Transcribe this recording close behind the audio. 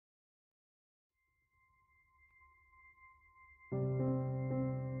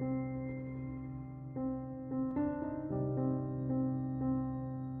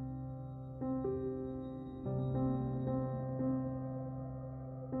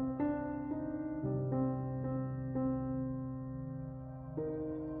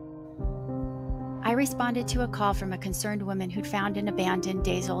I responded to a call from a concerned woman who'd found an abandoned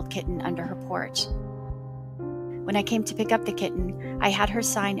days-old kitten under her porch. When I came to pick up the kitten, I had her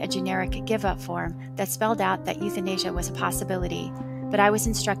sign a generic give-up form that spelled out that euthanasia was a possibility, but I was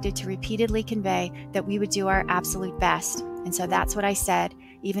instructed to repeatedly convey that we would do our absolute best, and so that's what I said,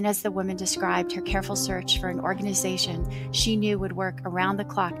 even as the woman described her careful search for an organization she knew would work around the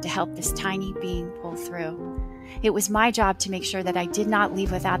clock to help this tiny being pull through. It was my job to make sure that I did not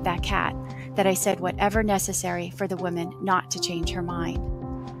leave without that cat, that I said whatever necessary for the woman not to change her mind.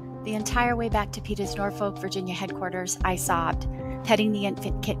 The entire way back to PETA's Norfolk, Virginia headquarters, I sobbed, petting the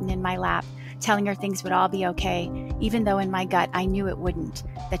infant kitten in my lap, telling her things would all be okay, even though in my gut I knew it wouldn't,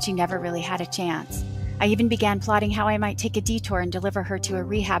 that she never really had a chance. I even began plotting how I might take a detour and deliver her to a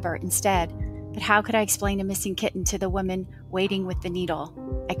rehabber instead. But how could I explain a missing kitten to the woman waiting with the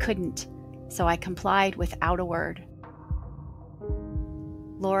needle? I couldn't, so I complied without a word.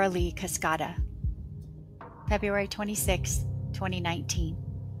 Lee Cascada, February 26, 2019.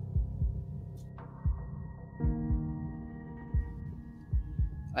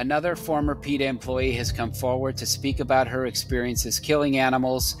 Another former PETA employee has come forward to speak about her experiences killing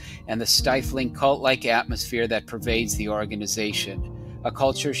animals and the stifling cult-like atmosphere that pervades the organization, a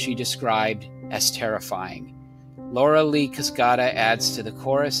culture she described as terrifying. Lee Cascada adds to the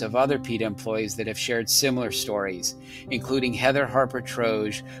chorus of other PETA employees that have shared similar stories, including Heather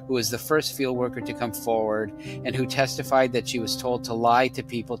Harper-Troge, who was the first field worker to come forward and who testified that she was told to lie to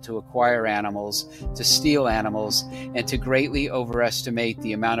people to acquire animals, to steal animals, and to greatly overestimate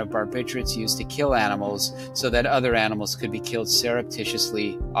the amount of barbiturates used to kill animals so that other animals could be killed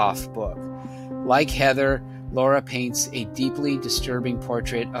surreptitiously off-book. Like Heather, Laura paints a deeply disturbing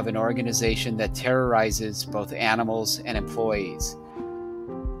portrait of an organization that terrorizes both animals and employees.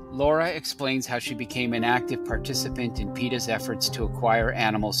 Laura explains how she became an active participant in PETA's efforts to acquire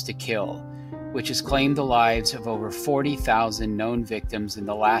animals to kill, which has claimed the lives of over 40,000 known victims in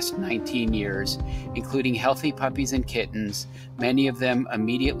the last 19 years, including healthy puppies and kittens, many of them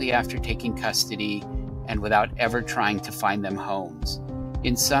immediately after taking custody and without ever trying to find them homes.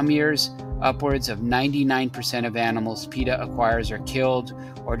 In some years, upwards of 99% of animals PETA acquires are killed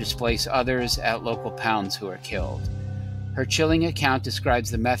or displace others at local pounds who are killed. Her chilling account describes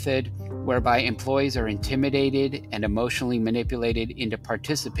the method whereby employees are intimidated and emotionally manipulated into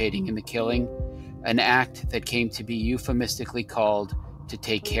participating in the killing, an act that came to be euphemistically called to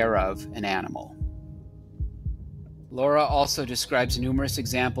take care of an animal. Laura also describes numerous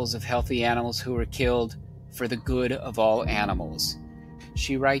examples of healthy animals who were killed for the good of all animals.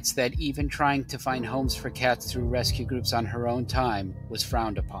 She writes that even trying to find homes for cats through rescue groups on her own time was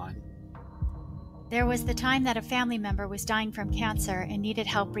frowned upon. There was the time that a family member was dying from cancer and needed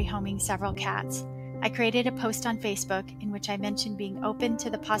help rehoming several cats. I created a post on Facebook in which I mentioned being open to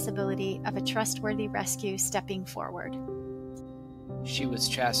the possibility of a trustworthy rescue stepping forward. She was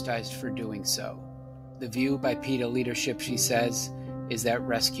chastised for doing so. The view by PETA leadership, she says, is that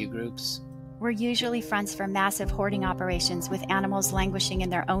rescue groups were usually fronts for massive hoarding operations with animals languishing in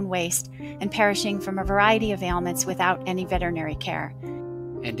their own waste and perishing from a variety of ailments without any veterinary care.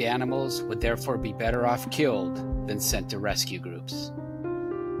 And animals would therefore be better off killed than sent to rescue groups.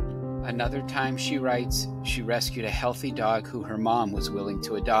 Another time, she writes, she rescued a healthy dog who her mom was willing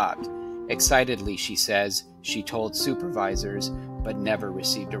to adopt. Excitedly, she says, she told supervisors, but never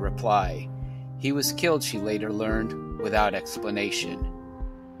received a reply. He was killed, she later learned, without explanation.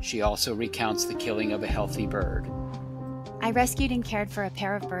 She also recounts the killing of a healthy bird. I rescued and cared for a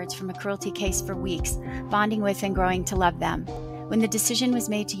pair of birds from a cruelty case for weeks, bonding with and growing to love them. When the decision was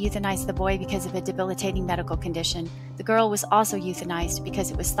made to euthanize the boy because of a debilitating medical condition, the girl was also euthanized because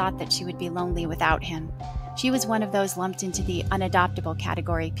it was thought that she would be lonely without him. She was one of those lumped into the unadoptable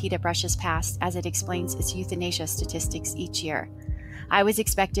category PETA brushes past as it explains its euthanasia statistics each year. I was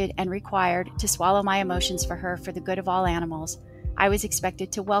expected and required to swallow my emotions for her for the good of all animals. I was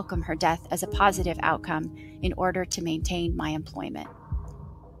expected to welcome her death as a positive outcome in order to maintain my employment.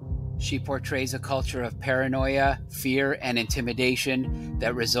 She portrays a culture of paranoia, fear, and intimidation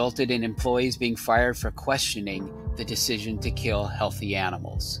that resulted in employees being fired for questioning the decision to kill healthy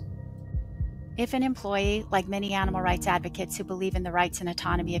animals. If an employee, like many animal rights advocates who believe in the rights and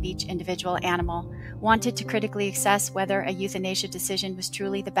autonomy of each individual animal, wanted to critically assess whether a euthanasia decision was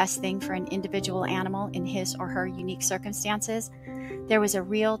truly the best thing for an individual animal in his or her unique circumstances, there was a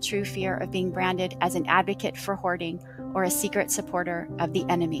real, true fear of being branded as an advocate for hoarding or a secret supporter of the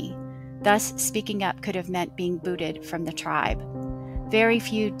enemy. Thus, speaking up could have meant being booted from the tribe. Very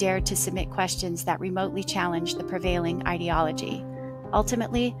few dared to submit questions that remotely challenged the prevailing ideology.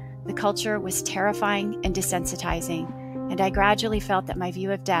 Ultimately, the culture was terrifying and desensitizing, and I gradually felt that my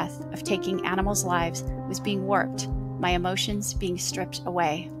view of death, of taking animals' lives, was being warped, my emotions being stripped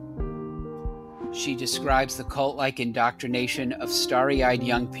away. She describes the cult-like indoctrination of starry-eyed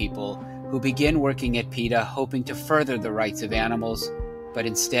young people who begin working at PETA hoping to further the rights of animals, but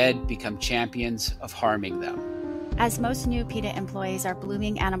instead become champions of harming them. As most new PETA employees are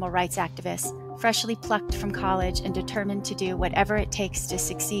blooming animal rights activists, freshly plucked from college and determined to do whatever it takes to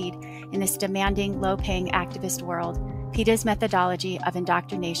succeed in this demanding, low-paying activist world, PETA's methodology of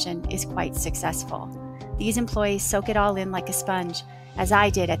indoctrination is quite successful. These employees soak it all in like a sponge, as I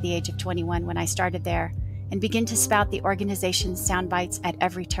did at the age of 21 when I started there, and begin to spout the organization's sound bites at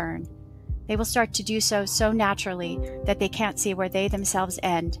every turn. They will start to do so naturally that they can't see where they themselves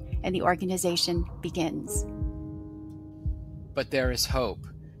end and the organization begins. But there is hope.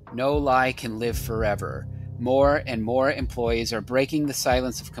 No lie can live forever. More and more employees are breaking the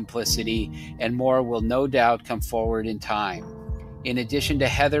silence of complicity, and more will no doubt come forward in time. In addition to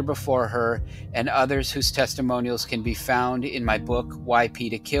Heather before her and others whose testimonials can be found in my book, Why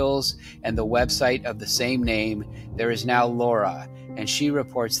PETA Kills, and the website of the same name, there is now Laura, and she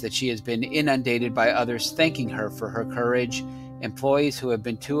reports that she has been inundated by others thanking her for her courage, employees who have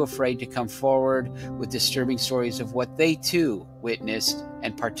been too afraid to come forward with disturbing stories of what they too witnessed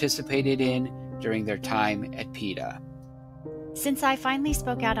and participated in during their time at PETA. Since I finally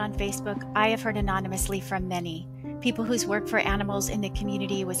spoke out on Facebook, I have heard anonymously from many. People whose work for animals in the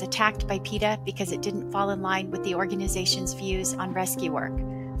community was attacked by PETA because it didn't fall in line with the organization's views on rescue work.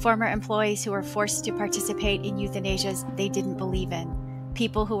 Former employees who were forced to participate in euthanasias they didn't believe in.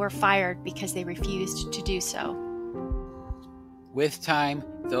 People who were fired because they refused to do so. With time,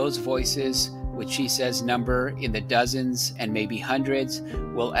 those voices, which she says number in the dozens and maybe hundreds,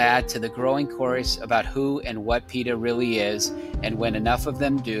 will add to the growing chorus about who and what PETA really is, and when enough of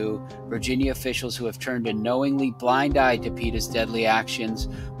them do, Virginia officials who have turned a knowingly blind eye to PETA's deadly actions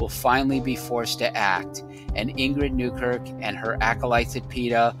will finally be forced to act, and Ingrid Newkirk and her acolytes at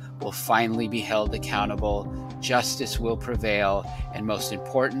PETA will finally be held accountable, justice will prevail, and most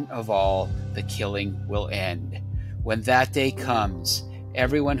important of all, the killing will end. When that day comes,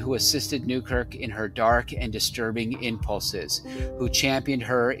 everyone who assisted Newkirk in her dark and disturbing impulses, who championed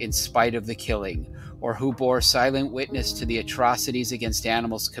her in spite of the killing, or who bore silent witness to the atrocities against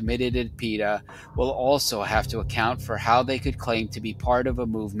animals committed at PETA, will also have to account for how they could claim to be part of a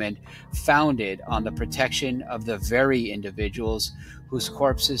movement founded on the protection of the very individuals whose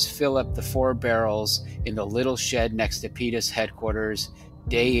corpses fill up the 4 barrels in the little shed next to PETA's headquarters,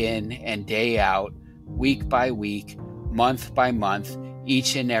 day in and day out, week by week, month by month,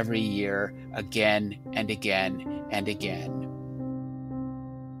 each and every year, again and again and again.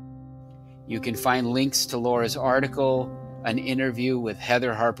 You can find links to Laura's article, an interview with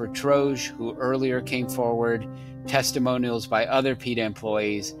Heather Harper Troge, who earlier came forward, testimonials by other PETA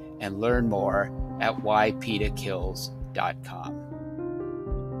employees, and learn more at whypetakills.com.